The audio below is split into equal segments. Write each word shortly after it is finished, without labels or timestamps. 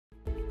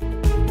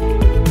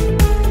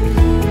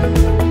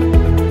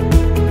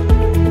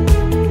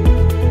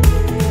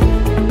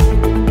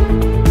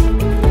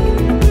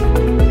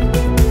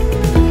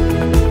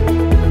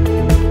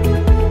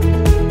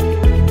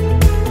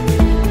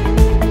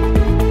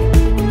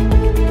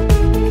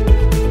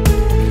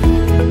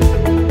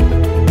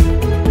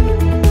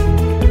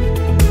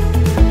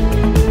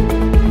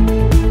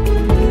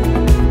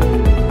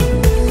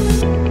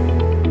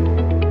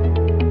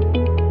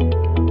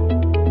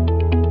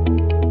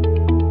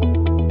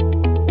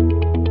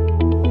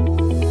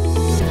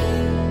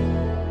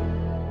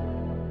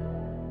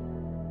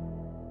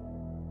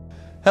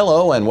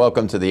Hello and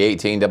welcome to the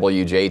 18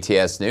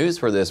 WJTS News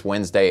for this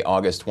Wednesday,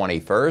 August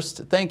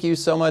 21st. Thank you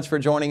so much for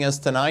joining us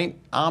tonight.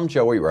 I'm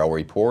Joey Rehl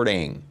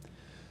reporting.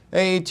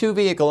 A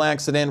two-vehicle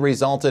accident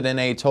resulted in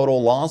a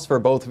total loss for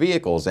both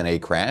vehicles in a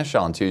crash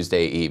on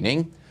Tuesday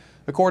evening.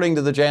 According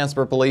to the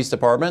Jasper Police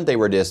Department, they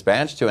were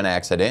dispatched to an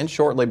accident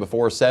shortly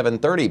before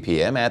 7:30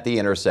 p.m. at the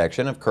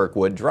intersection of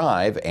Kirkwood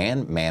Drive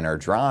and Manor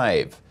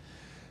Drive.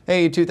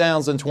 A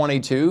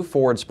 2022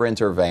 Ford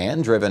Sprinter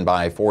van driven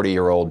by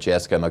 40-year-old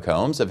Jessica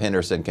McCombs of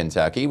Henderson,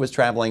 Kentucky was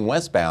traveling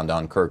westbound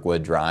on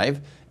Kirkwood Drive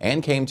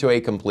and came to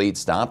a complete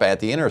stop at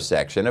the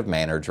intersection of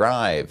Manor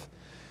Drive.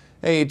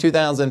 A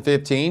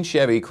 2015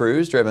 Chevy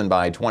Cruze driven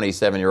by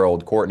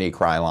 27-year-old Courtney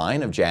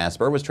Kryline of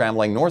Jasper was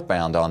traveling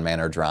northbound on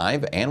Manor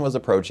Drive and was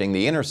approaching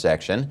the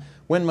intersection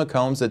when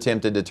McCombs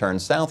attempted to turn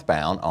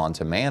southbound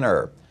onto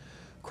Manor.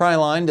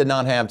 Kryline did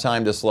not have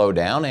time to slow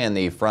down and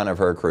the front of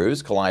her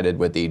Cruze collided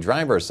with the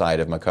driver's side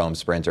of McCombs'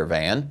 Sprinter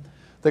van.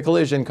 The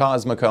collision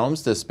caused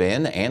McCombs to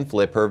spin and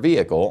flip her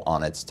vehicle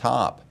on its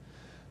top.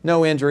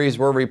 No injuries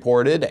were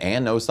reported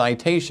and no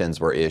citations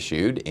were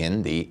issued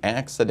in the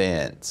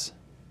accident.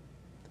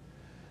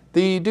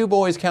 The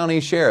DuBois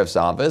County Sheriff's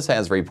Office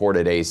has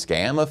reported a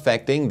scam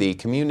affecting the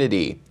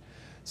community.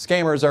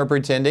 Scammers are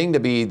pretending to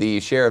be the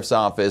Sheriff's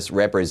Office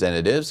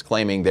representatives,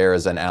 claiming there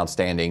is an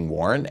outstanding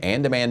warrant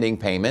and demanding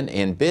payment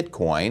in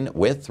Bitcoin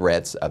with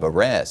threats of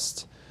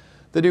arrest.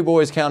 The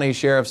DuBois County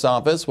Sheriff's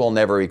Office will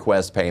never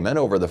request payment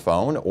over the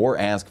phone or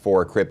ask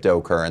for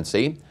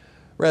cryptocurrency.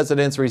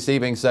 Residents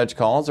receiving such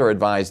calls are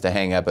advised to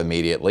hang up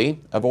immediately,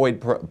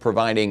 avoid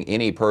providing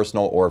any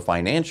personal or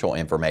financial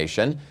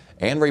information,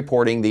 and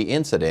reporting the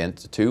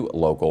incident to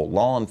local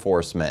law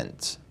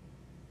enforcement.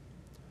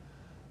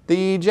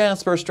 The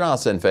Jasper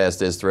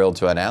Strassenfest is thrilled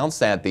to announce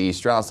that the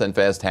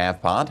Strassenfest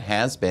Half Pot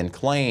has been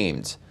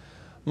claimed.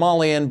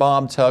 Molly and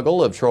Bob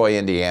Tuggle of Troy,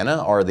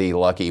 Indiana are the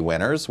lucky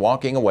winners,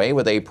 walking away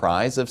with a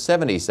prize of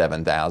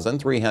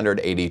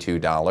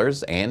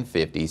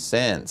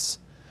 $77,382.50.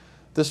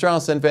 The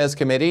Strassenfest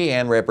Committee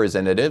and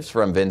representatives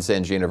from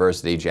Vincennes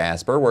University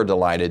Jasper were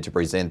delighted to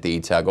present the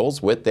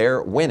Tuggles with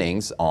their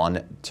winnings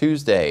on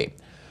Tuesday.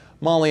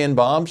 Molly and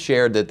Bob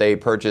shared that they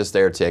purchased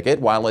their ticket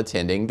while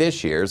attending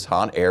this year's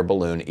hot air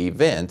balloon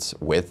event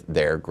with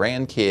their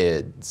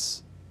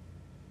grandkids.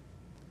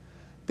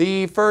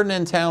 The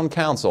Ferdinand Town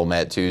Council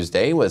met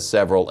Tuesday with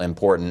several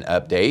important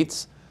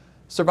updates.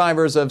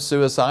 Survivors of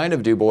suicide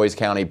of DuBois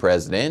County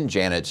President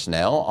Janet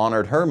Schnell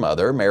honored her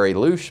mother, Mary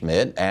Lou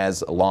Schmidt,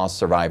 as Lost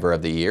Survivor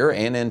of the Year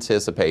in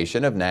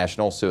anticipation of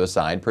National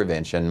Suicide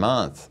Prevention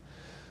Month.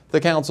 The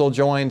council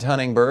joined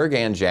Huntingburg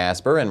and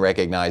Jasper in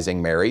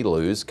recognizing Mary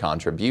Lou's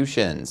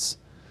contributions.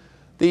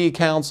 The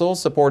council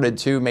supported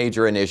two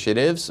major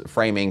initiatives.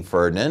 Framing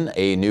Ferdinand,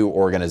 a new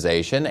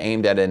organization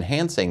aimed at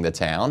enhancing the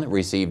town,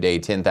 received a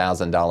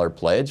 $10,000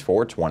 pledge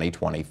for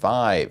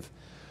 2025.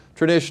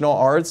 Traditional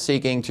Arts,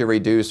 seeking to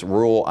reduce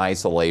rural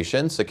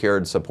isolation,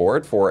 secured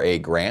support for a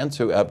grant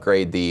to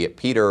upgrade the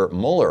Peter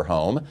Muller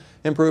home,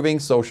 improving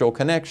social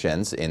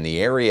connections in the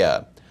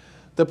area.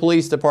 The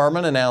police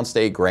department announced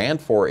a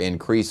grant for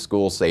increased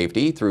school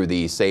safety through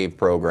the SAVE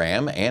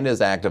program and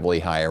is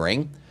actively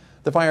hiring.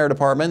 The fire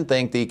department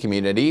thanked the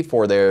community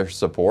for their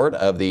support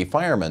of the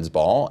Fireman's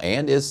Ball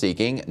and is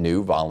seeking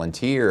new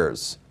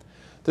volunteers.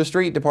 The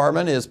street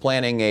department is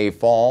planning a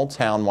fall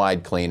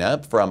townwide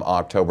cleanup from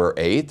October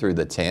 8th through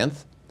the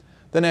 10th.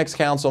 The next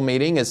council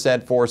meeting is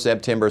set for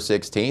September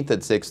 16th at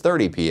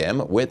 6:30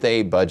 p.m. with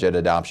a budget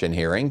adoption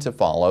hearing to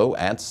follow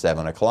at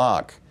 7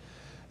 o'clock.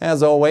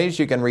 As always,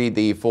 you can read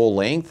the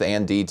full-length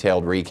and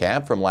detailed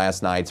recap from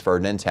last night's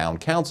Ferdinand Town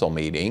Council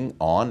meeting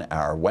on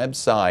our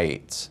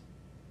website.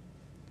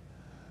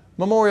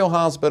 Memorial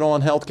Hospital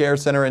and Healthcare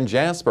Center in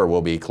Jasper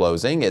will be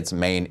closing its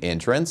main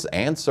entrance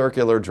and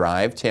circular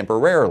drive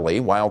temporarily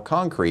while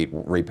concrete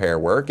repair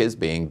work is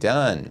being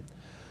done.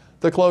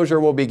 The closure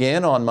will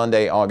begin on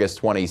Monday,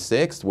 August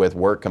 26th, with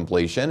work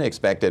completion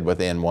expected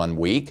within 1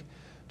 week.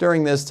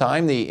 During this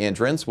time, the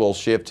entrance will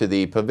shift to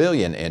the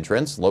pavilion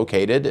entrance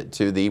located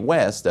to the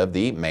west of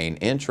the main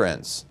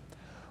entrance.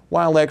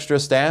 While extra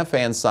staff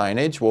and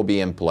signage will be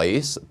in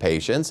place,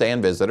 patients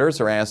and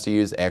visitors are asked to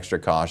use extra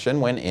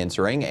caution when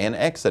entering and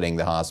exiting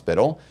the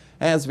hospital,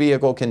 as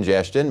vehicle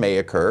congestion may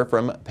occur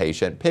from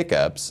patient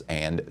pickups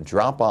and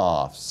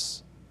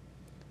drop-offs.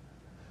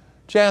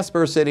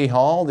 Jasper City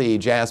Hall, the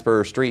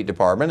Jasper Street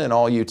Department, and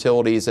all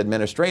utilities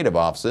administrative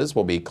offices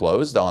will be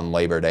closed on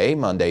Labor Day,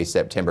 Monday,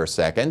 September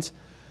 2nd.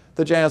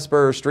 The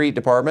Jasper Street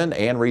Department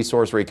and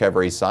Resource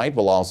Recovery Site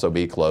will also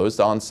be closed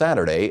on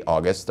Saturday,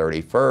 August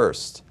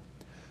 31st.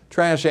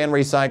 Trash and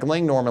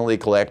recycling normally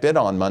collected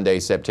on Monday,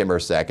 September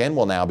 2nd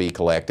will now be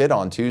collected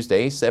on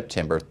Tuesday,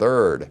 September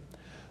 3rd.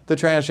 The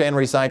trash and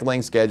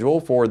recycling schedule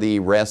for the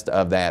rest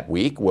of that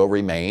week will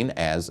remain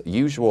as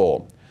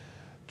usual.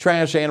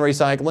 Trash and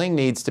recycling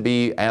needs to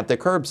be at the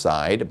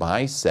curbside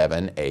by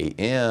 7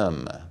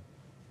 a.m.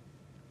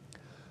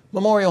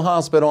 Memorial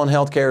Hospital and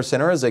Healthcare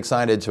Center is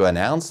excited to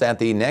announce that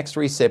the next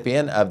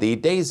recipient of the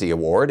Daisy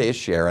Award is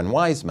Sharon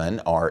Wiseman,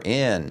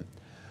 RN.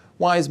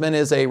 Wiseman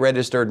is a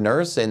registered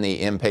nurse in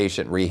the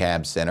inpatient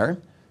rehab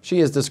center. She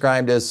is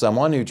described as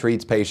someone who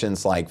treats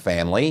patients like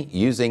family,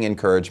 using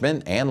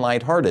encouragement and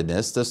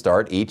lightheartedness to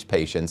start each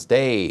patient's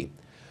day.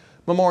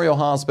 Memorial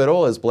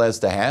Hospital is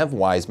blessed to have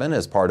Wiseman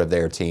as part of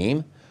their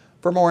team.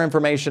 For more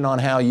information on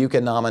how you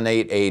can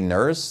nominate a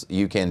nurse,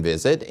 you can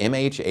visit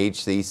mhhcc.org.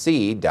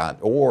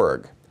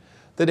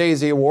 The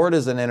Daisy Award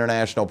is an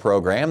international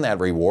program that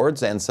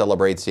rewards and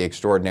celebrates the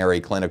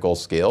extraordinary clinical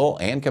skill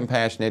and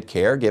compassionate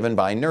care given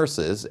by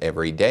nurses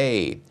every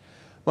day.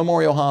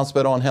 Memorial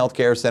Hospital and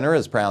Healthcare Center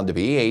is proud to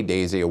be a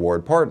Daisy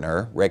Award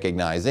partner,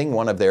 recognizing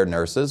one of their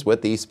nurses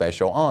with the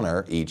special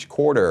honor each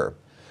quarter.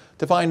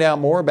 To find out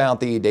more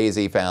about the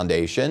Daisy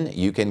Foundation,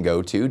 you can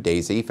go to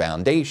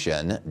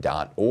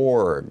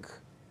daisyfoundation.org.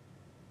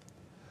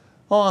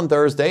 On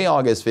Thursday,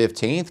 August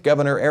 15th,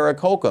 Governor Eric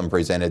Holcomb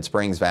presented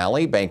Springs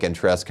Valley Bank and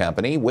Trust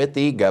Company with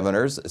the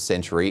Governor's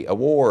Century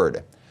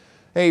Award,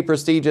 a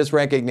prestigious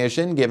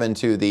recognition given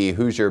to the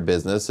Hoosier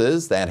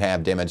businesses that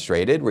have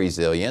demonstrated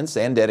resilience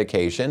and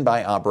dedication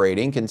by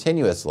operating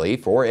continuously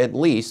for at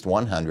least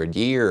 100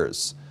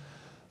 years.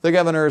 The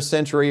Governor's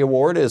Century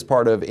Award is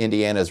part of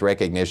Indiana's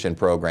recognition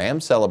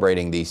program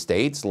celebrating the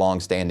state's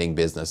long-standing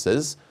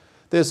businesses.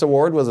 This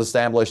award was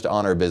established to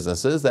honor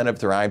businesses that have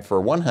thrived for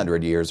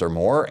 100 years or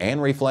more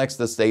and reflects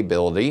the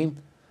stability,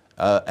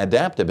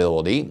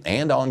 adaptability,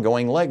 and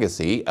ongoing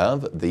legacy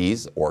of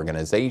these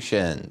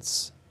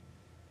organizations.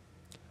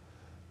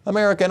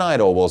 American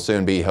Idol will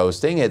soon be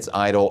hosting its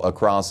Idol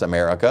Across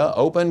America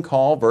open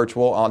call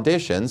virtual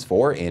auditions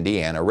for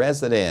Indiana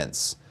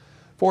residents.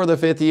 For the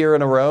 5th year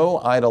in a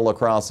row, Idol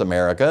Across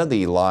America,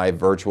 the live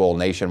virtual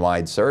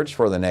nationwide search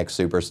for the next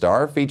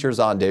superstar, features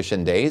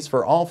audition days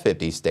for all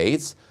 50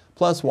 states,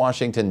 plus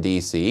Washington,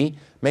 D.C.,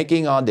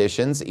 making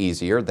auditions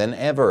easier than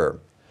ever.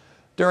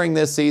 During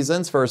this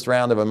season's first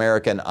round of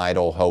American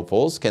Idol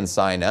hopefuls can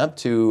sign up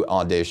to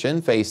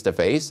audition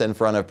face-to-face in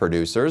front of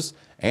producers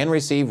and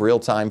receive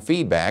real-time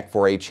feedback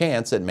for a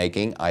chance at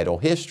making Idol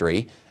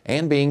history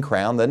and being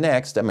crowned the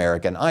next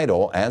American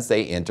Idol as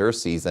they enter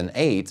Season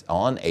 8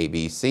 on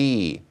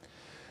ABC.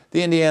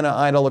 The Indiana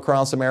Idol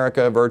Across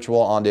America virtual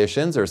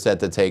auditions are set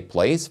to take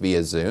place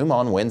via Zoom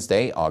on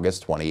Wednesday,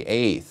 August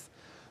 28th.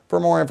 For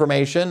more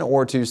information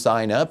or to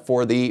sign up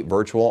for the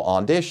virtual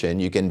audition,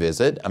 you can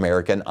visit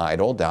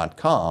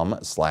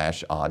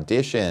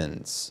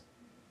americanidol.com/auditions.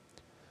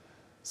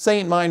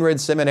 St. Meinrad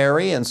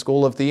Seminary and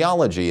School of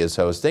Theology is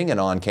hosting an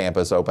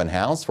on-campus open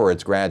house for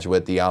its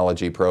graduate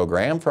theology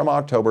program from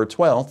October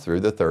 12th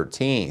through the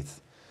 13th.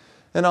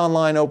 An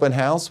online open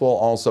house will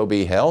also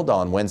be held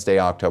on Wednesday,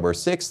 October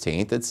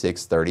 16th at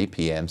 6:30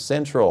 p.m.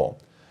 Central.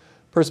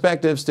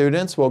 Prospective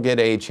students will get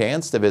a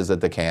chance to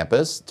visit the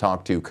campus,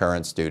 talk to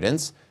current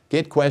students,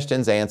 get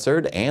questions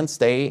answered, and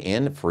stay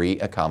in free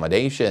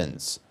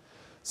accommodations.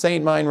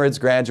 St. Meinrad's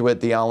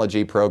graduate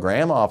theology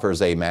program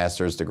offers a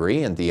master's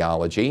degree in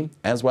theology,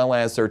 as well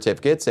as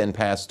certificates in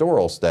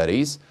pastoral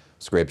studies,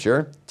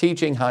 scripture,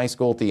 teaching high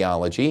school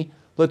theology,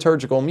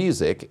 liturgical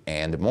music,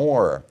 and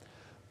more.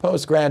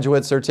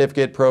 Postgraduate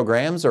certificate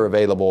programs are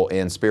available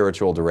in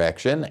spiritual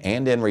direction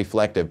and in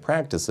reflective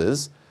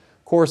practices.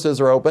 Courses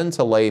are open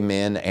to lay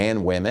men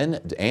and women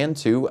and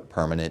to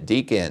permanent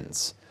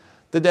deacons.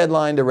 The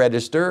deadline to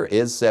register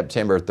is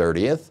September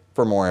 30th.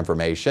 For more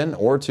information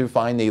or to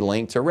find the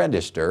link to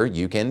register,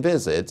 you can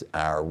visit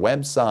our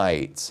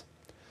website.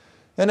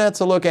 And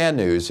that's a look at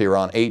news here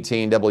on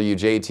 18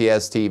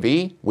 WJTS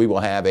TV. We will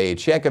have a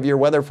check of your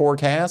weather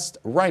forecast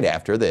right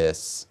after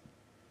this.